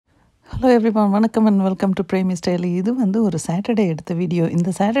Hello everyone, வணக்கம் and welcome to Premistyle. இது வந்து ஒரு சாட்டர்டே எடுத்த வீடியோ. இந்த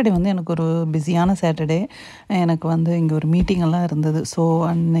சாட்டர்டே வந்து எனக்கு ஒரு பிஸியான சாட்டர்டே. எனக்கு வந்து இங்கே ஒரு மீட்டிங் எல்லாம் இருந்தது. ஸோ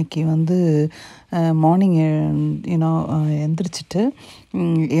அன்னைக்கு வந்து மார்னிங் எந்திரிச்சிட்டு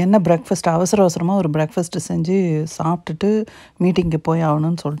என்ன பிரேக்ஃபாஸ்ட் அவசரமாக ஒரு பிரேக்ஃபாஸ்ட்டு செஞ்சு சாப்பிட்டுட்டு மீட்டிங்க்கு போய்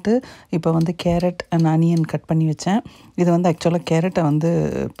ஆகணும்னு சொல்லிட்டு இப்போ வந்து கேரட் அண்ட் ஆனியன் கட் பண்ணி வச்சேன். இது வந்து ஆக்சுவலாக கேரட்டை வந்து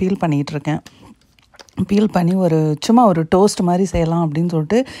பீல் பண்ணிகிட்ருக்கேன். பீல் பண்ணி சும்மா ஒரு டோஸ்ட் மாதிரி செய்யலாம் அப்படின்னு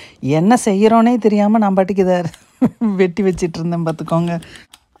சொல்லிட்டு என்ன செய்கிறோன்னே தெரியாமல் நான் பாட்டுக்கு இதை வெட்டி வச்சிட்டு இருந்தேன் பார்த்துக்கோங்க.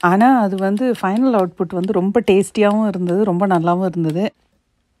 ஆனால் அது வந்து ஃபைனல் அவுட்புட் வந்து ரொம்ப டேஸ்டியாகவும் இருந்தது, ரொம்ப நல்லாவும் இருந்தது.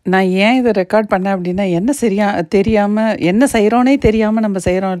 நான் ஏன் இதை ரெக்கார்ட் பண்ணேன் அப்படின்னா, என்ன செய்கிறோன்னே தெரியாமல் நம்ம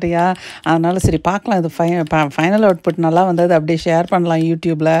செய்கிறோம் இல்லையா, அதனால் சரி பார்க்கலாம், இது ஃபைனல் அவுட்புட் நல்லா வந்தது அப்படியே ஷேர் பண்ணலாம்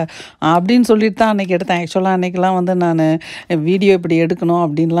யூடியூப்பில் அப்படின்னு சொல்லிட்டு தான் அன்றைக்கி எடுத்தேன். ஆக்சுவலாக அன்றைக்கெலாம் வந்து நான் வீடியோ இப்படி எடுக்கணும்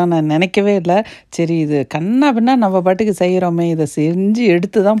அப்படின்லாம் நான் நினைக்கவே இல்லை. சரி, இது கண்ணா பின்னா நம்ம பாட்டுக்கு செய்கிறோமே, இதை செஞ்சு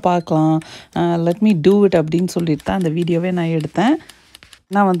எடுத்து தான் பார்க்கலாம், லெட் மீ டூ இட் அப்படின்னு சொல்லிட்டு தான் அந்த வீடியோவே நான் எடுத்தேன்.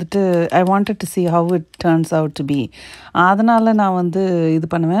 நான் வந்துட்டு I wanted to see how it turns out to be. அதனால் நான் வந்து இது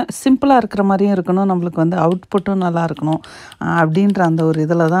பண்ணுவேன். சிம்பிளாக இருக்கிற மாதிரியும் இருக்கணும், நம்மளுக்கு வந்து அவுட்புட்டும் நல்லா இருக்கணும் அப்படின்ற அந்த ஒரு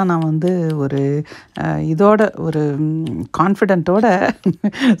இதில் தான் நான் வந்து இதோட ஒரு கான்ஃபிடென்ட்டோட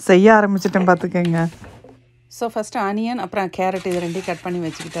செய்ய ஆரம்பிச்சிட்டேன் பார்த்துக்கங்க. ஸோ ஃபஸ்ட்டு ஆனியன் அப்புறம் கேரட் இது ரெண்டையும் கட் பண்ணி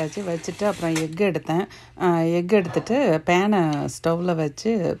வச்சுட்டு அப்புறம் எக் எடுத்துட்டு பேனை ஸ்டவ்வில்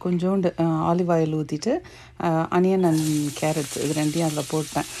வச்சு கொஞ்சோண்டு ஆலிவ் ஆயில் ஊற்றிட்டு ஆனியன் அண்ட் கேரட்ஸ் இது ரெண்டையும் அதில்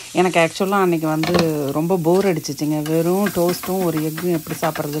போட்டேன். எனக்கு ஆக்சுவலாக அன்றைக்கி வந்து ரொம்ப போர் அடிச்சிச்சிங்க. வெறும் டோஸ்ட்டும் ஒரு எக்கும் எப்படி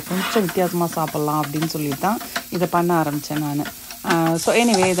சாப்பிட்றது, கொஞ்சம் வித்தியாசமாக சாப்பிட்லாம் அப்படின்னு சொல்லி தான் இதை பண்ண ஆரம்பித்தேன் நான். ஸோ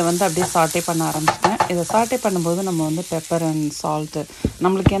எனிவே இதை வந்து அப்படியே சாட்டே பண்ண ஆரம்பிச்சிட்டேன். இதை சாட்டே பண்ணும்போது நம்ம வந்து பெப்பர் அண்ட் சால்ட்டு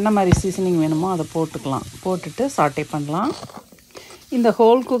நம்மளுக்கு என்ன மாதிரி சீசனிங் வேணுமோ அதை போட்டுட்டு சாட்டே பண்ணலாம். இந்த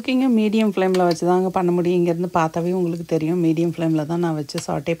ஹோல் குக்கிங்கும் மீடியம் ஃப்ளேமில் வச்சு தாங்க பண்ண முடியும். இங்கேருந்து பார்த்தாவே உங்களுக்கு தெரியும், மீடியம் ஃப்ளேமில் தான் நான் வச்சு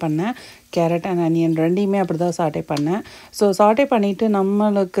சாட்டே பண்ணேன். கேரட் அண்ட் ஆனியன் ரெண்டையுமே அப்படி தான் சாட்டே பண்ணேன். ஸோ சாட்டே பண்ணிவிட்டு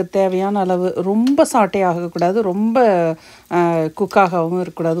நம்மளுக்கு தேவையான அளவு ரொம்ப சாட்டே ஆகக்கூடாது, ரொம்ப குக்காகவும்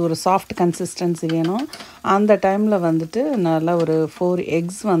இருக்கக்கூடாது, ஒரு சாஃப்ட் கன்சிஸ்டன்சி வேணும். அந்த டைமில் வந்துட்டு நல்லா ஒரு 4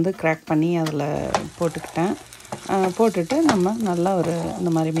 எக்ஸ் வந்து கிராக் பண்ணி அதில் போட்டுட்டு நம்ம நல்லா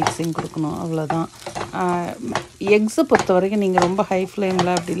இந்த மாதிரி மிக்சிங் கொடுக்கணும், அவ்வளோதான். எக்ஸை பொறுத்த வரைக்கும் நீங்கள் ரொம்ப ஹை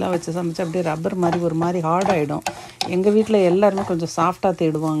ஃப்ளேமில் அப்படிலாம் வச்சு சமைச்சா அப்படியே ரப்பர் மாதிரி ஒரு மாதிரி ஹார்ட் ஆகிடும். எங்கள் வீட்டில் எல்லாருமே கொஞ்சம் சாஃப்டாக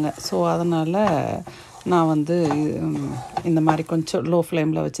தேடுவாங்க. ஸோ அதனால் நான் வந்து இந்த மாதிரி கொஞ்சம் லோ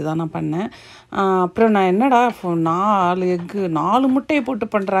ஃப்ளேமில் வச்சு தான் நான் பண்ணேன். அப்புறம் நான் என்னடா 4 முட்டையை போட்டு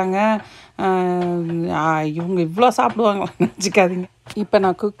பண்ணுறாங்க, இவங்க இவ்வளோ சாப்பிடுவாங்களா நினச்சிக்காதீங்க. இப்போ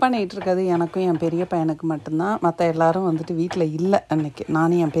நான் குக் பண்ணிகிட்டு இருக்கிறது எனக்கும் என் பெரிய பையனுக்கு மட்டும்தான். மற்ற எல்லோரும் வந்துட்டு வீட்டில் இல்லை அன்றைக்கி.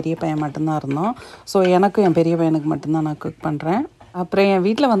 நானும் என் பெரிய பையன் மட்டும்தான் இருந்தோம். ஸோ எனக்கும் என் பெரிய பையனுக்கு மட்டும்தான் நான் குக் பண்ணுறேன். அப்புறம் என்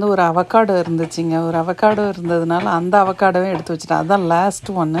வீட்டில் வந்து ஒரு அவக்காடோ இருந்துச்சுங்க. ஒரு அவக்காடோ இருந்ததுனால அந்த அவக்காடோவே எடுத்து வச்சுட்டேன். அதுதான் லாஸ்ட்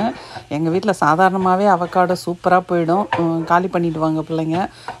ஒன்று. எங்கள் வீட்டில் சாதாரணமாகவே அவக்காடோ சூப்பராக போயிடும், காலி பண்ணிவிடுவாங்க பிள்ளைங்க.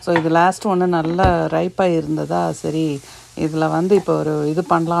 ஸோ இது லாஸ்ட் ஒன்று நல்லா ரைப்பாக இருந்ததா, சரி இதில் வந்து இப்போ ஒரு இது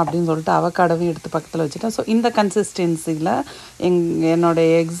பண்ணலாம் அப்படின்னு சொல்லிட்டு அவக்காடோவையும் எடுத்து பக்கத்தில் வச்சுட்டேன். ஸோ இந்த கன்சிஸ்டன்சியில்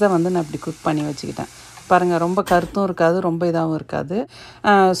என்னோடய எக்ஸை வந்து நான் இப்படி குக் பண்ணி வச்சுக்கிட்டேன். பாருங்கள், ரொம்ப கருத்தும் இருக்காது, ரொம்ப இதாகவும் இருக்காது.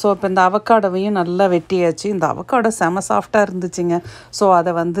 ஸோ இப்போ இந்த அவக்காடோவையும் நல்லா வெட்டியாச்சு. இந்த அவக்காடோ செம சாஃப்டாக இருந்துச்சுங்க. ஸோ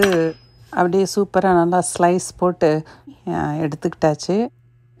அதை வந்து அப்படியே சூப்பராக நல்லா ஸ்லைஸ் போட்டு எடுத்துக்கிட்டாச்சு.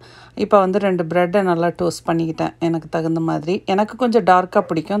 இப்போ வந்து 2 ப்ரெட்டை நல்லா டோஸ்ட் பண்ணிக்கிட்டேன் எனக்கு தகுந்த மாதிரி. எனக்கு கொஞ்சம் டார்க்காக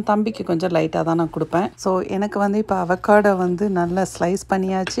பிடிக்கும், தம்பிக்கு கொஞ்சம் லைட்டாக தான் நான் கொடுப்பேன். ஸோ எனக்கு வந்து இப்போ அவக்காடோ வந்து நல்லா ஸ்லைஸ்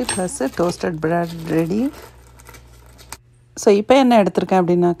பண்ணியாச்சு, plus tossed bread ready. So இப்போ என்ன எடுத்திருக்கேன்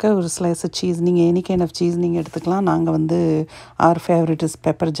அப்படின்னாக்கா, ஒரு ஸ்லைஸ் சீஸ், நீங்கள் எனி கைண்ட் ஆஃப் சீஸ் நீங்கள் எடுத்துக்கலாம். நாங்கள் வந்து R favourite is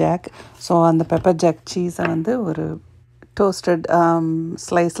pepper jack. So அந்த பெப்பர் ஜாக் சீஸை வந்து ஒரு டோஸ்டட்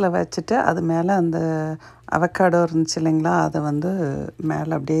ஸ்லைஸில் வச்சுட்டு அது மேலே அந்த அவக்காடோ இருந்துச்சு இல்லைங்களா, அதை வந்து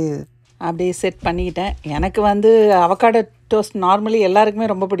மேலே அப்படியே செட் பண்ணிக்கிட்டேன். எனக்கு வந்து அவக்காடோ டோஸ்ட் நார்மலி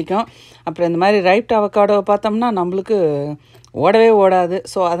எல்லாருக்குமே ரொம்ப பிடிக்கும். அப்புறம் இந்த மாதிரி ரைப்ட் அவக்காடோவை பார்த்தோம்னா நம்மளுக்கு ஓடவே ஓடாது.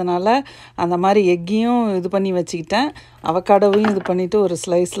 ஸோ அதனால் அந்த மாதிரி எக்கையும் இது பண்ணி வச்சுக்கிட்டேன், அவக்காடோவையும் இது பண்ணிவிட்டு ஒரு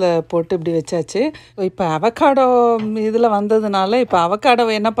ஸ்லைஸில் போட்டு இப்படி வச்சாச்சு. ஸோ இப்போ அவக்காடோ இதில் வந்ததுனால இப்போ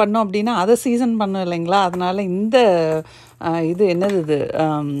அவக்காடோவை என்ன பண்ணோம் அப்படின்னா அதை சீசன் பண்ணோம் இல்லைங்களா, அதனால் இந்த இது என்னது இது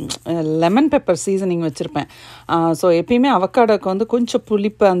லெமன் பெப்பர் சீசனிங் வச்சுருப்பேன். ஸோ எப்பயுமே அவக்காடோக்கு வந்து கொஞ்சம்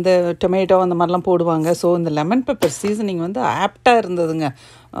புளிப்பு, அந்த டொமேட்டோ அந்த மாதிரிலாம் போடுவாங்க. ஸோ இந்த லெமன் பெப்பர் சீசனிங் வந்து ஆப்டாக இருந்ததுங்க.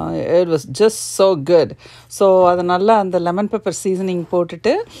 It was just so good. So அதனால் அந்த லெமன் பெப்பர் சீசனிங்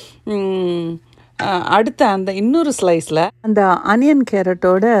போட்டுட்டு அடுத்த அந்த இன்னொரு ஸ்லைஸில் அந்த ஆனியன்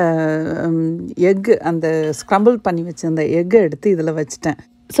கேரட்டோட எக்கு, அந்த ஸ்க்ரம்பிள் பண்ணி வச்சு அந்த எக்கை எடுத்து இதில் வச்சுட்டேன்.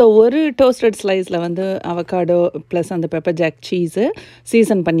 ஸோ ஒரு டோஸ்டட் ஸ்லைஸில் வந்து அவகாடோ ப்ளஸ் அந்த பெப்பர் ஜாக் சீஸு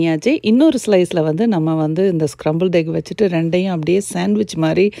சீசன் பண்ணியாச்சு. இன்னொரு ஸ்லைஸில் வந்து நம்ம வந்து இந்த ஸ்க்ரம்பிள்ட் எக் வச்சுட்டு ரெண்டையும் அப்படியே சாண்ட்விச்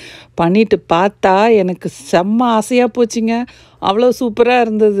மாதிரி பண்ணிட்டு பார்த்தா எனக்கு செம்ம ஆசையாக போச்சுங்க. அவ்வளோ சூப்பராக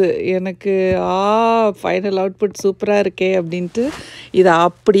இருந்தது எனக்கு. ஃபைனல் அவுட்புட் சூப்பராக இருக்கே அப்படின்ட்டு இதை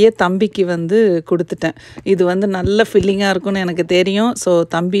அப்படியே தம்பிக்கு வந்து கொடுத்துட்டேன். இது வந்து நல்ல ஃபில்லிங்காக இருக்கும்னு எனக்கு தெரியும். ஸோ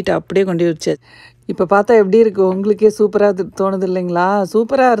தம்பிகிட்ட அப்படியே கொண்டு வச்சு இப்போ பார்த்தா எப்படி இருக்குது, உங்களுக்கே சூப்பராக தோணுது இல்லைங்களா?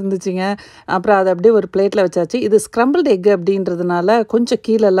 சூப்பராக இருந்துச்சுங்க. அப்புறம் அதை அப்படியே ஒரு பிளேட்டில் வச்சாச்சு. இது ஸ்க்ரம்பிள்ட் எக் அப்படின்றதுனால கொஞ்சம்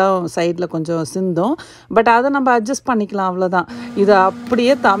கீழெல்லாம் சைடில் கொஞ்சம் சிந்தும். பட் அதை நம்ம அட்ஜஸ்ட் பண்ணிக்கலாம், அவ்வளோதான். இதை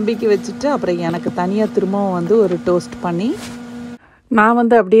அப்படியே தம்பிக்கு வச்சுட்டு அப்புறம் எனக்கு தனியாக திரும்பவும் வந்து ஒரு டோஸ்ட் பண்ணி நான்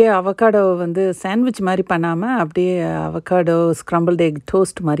வந்து அப்படியே அவகாடோவை வந்து சாண்ட்விச் மாதிரி பண்ணாமல் அப்படியே அவகாடோ ஸ்க்ரம்பிள்ட் எக்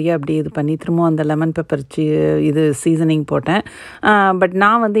டோஸ்ட் மாதிரியே அப்படியே இது பண்ணி திரும்பவும் அந்த லெமன் பெப்பர் இது சீசனிங் போட்டேன். பட்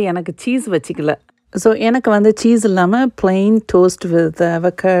நான் வந்து எனக்கு சீஸ் வச்சுக்கல. ஸோ எனக்கு வந்து சீஸ் இல்லாமல் plain toast with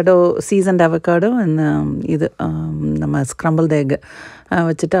avocado, seasoned avocado and இது நம்ம ஸ்க்ரம்பிள்ட் எக்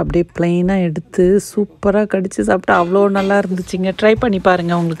வச்சுட்டு அப்படியே ப்ளெயினாக எடுத்து சூப்பராக கடித்து சாப்பிட்டா அவ்வளோ நல்லா இருந்துச்சுங்க. ட்ரை பண்ணி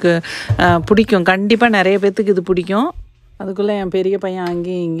பாருங்கள், உங்களுக்கு பிடிக்கும். கண்டிப்பாக நிறைய பேர்த்துக்கு இது பிடிக்கும். அதுக்குள்ளே என் பெரிய பையன்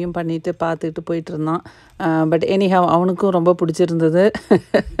அங்கேயும் இங்கேயும் பண்ணிவிட்டு பார்த்துக்கிட்டு போயிட்டு இருந்தான். பட் எனிஹவ் அவனுக்கும் ரொம்ப பிடிச்சிருந்தது.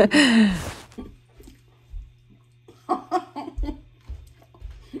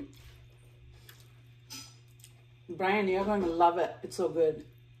 Brian, you're going to love it. It's so good.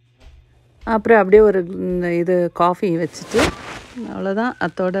 அப்புறம் அப்படியே ஒரு இது காஃபி வச்சுட்டு அவ்வளோதான்,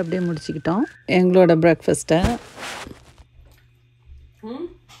 அத்தோடு அப்படியே முடிச்சுக்கிட்டோம் எங்களோட பிரேக்ஃபாஸ்ட்டை.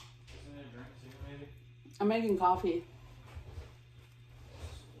 I'm making coffee.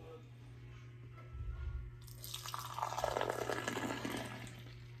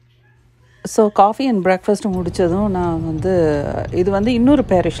 So coffee and breakfast முடித்ததும் நான் வந்து இது வந்து இன்னொரு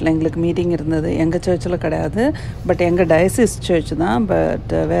பேரிஷில் எங்களுக்கு மீட்டிங் இருந்தது. எங்கள் சர்ச்சில் கிடையாது, பட் எங்கள் டயசிஸ் சர்ச் தான்.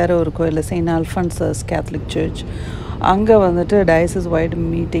 பட் வேறு ஒரு கோயிலில் செயின்ட் அல்ஃபன்சஸ் கேத்தலிக் சர்ச், அங்கே வந்துட்டு டயசிஸ் வைடு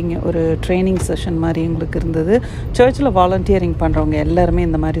மீட்டிங், ஒரு ட்ரைனிங் செஷன் மாதிரி எங்களுக்கு இருந்தது. சர்ச்சில் வாலண்டியரிங் பண்ணுறவங்க எல்லாருமே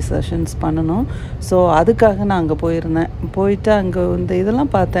இந்த மாதிரி செஷன்ஸ் பண்ணணும். ஸோ அதுக்காக நான் அங்கே போயிருந்தேன். போயிட்டு அங்கே இந்த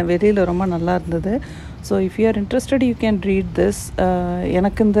இதெல்லாம் பார்த்தேன், வெளியில் ரொம்ப நல்லா இருந்தது. So if you are interested you can read this.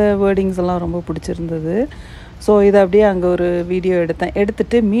 எனக்கு இந்த வேர்டிங்ஸ் எல்லாம் ரொம்ப பிடிச்சிருந்தது. ஸோ இதை அப்படியே அங்கே ஒரு வீடியோ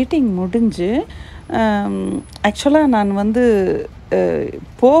எடுத்துகிட்டு மீட்டிங் முடிஞ்சு ஆக்சுவலாக நான் வந்து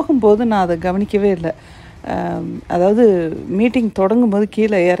போகும்போது நான் அதை கவனிக்கவே இல்லை. அதாவது மீட்டிங் தொடங்கும்போது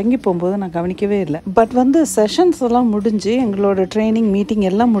கீழே இறங்கி போகும்போது நான் கவனிக்கவே இல்லை. பட் வந்து செஷன்ஸ் எல்லாம் முடிஞ்சு எங்களோட ட்ரைனிங் மீட்டிங்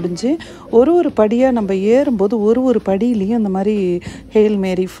எல்லாம் முடிஞ்சு ஒரு படியாக நம்ம ஏறும்போது ஒரு படியிலையும் இந்த மாதிரி Hale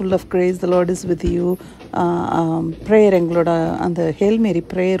Mary full of grace the Lord is with you prayer, எங்களோட அந்த ஹேல் மேரி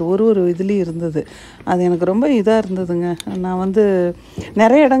ப்ரேயர் ஒரு இதுலேயும் இருந்தது. அது எனக்கு ரொம்ப இதாக இருந்ததுங்க. நான் வந்து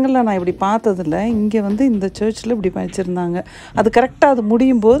நிறைய இடங்களில் நான் இப்படி பார்த்ததில்ல. இங்கே வந்து இந்த சர்ச்சில் இப்படி வச்சுருந்தாங்க. அது கரெக்டாக அது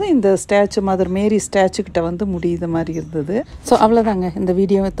முடியும் போது இந்த ஸ்டாச்சு மதர் மேரி ஸ்டாச்சுக்கிட்ட வந்து முடியுத மாதிரி இருந்தது. ஸோ அவ்வளோதாங்க, இந்த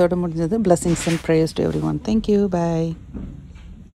வீடியோத்தோடு முடிஞ்சது. Blessings and prayers to every one. Thank you, bye.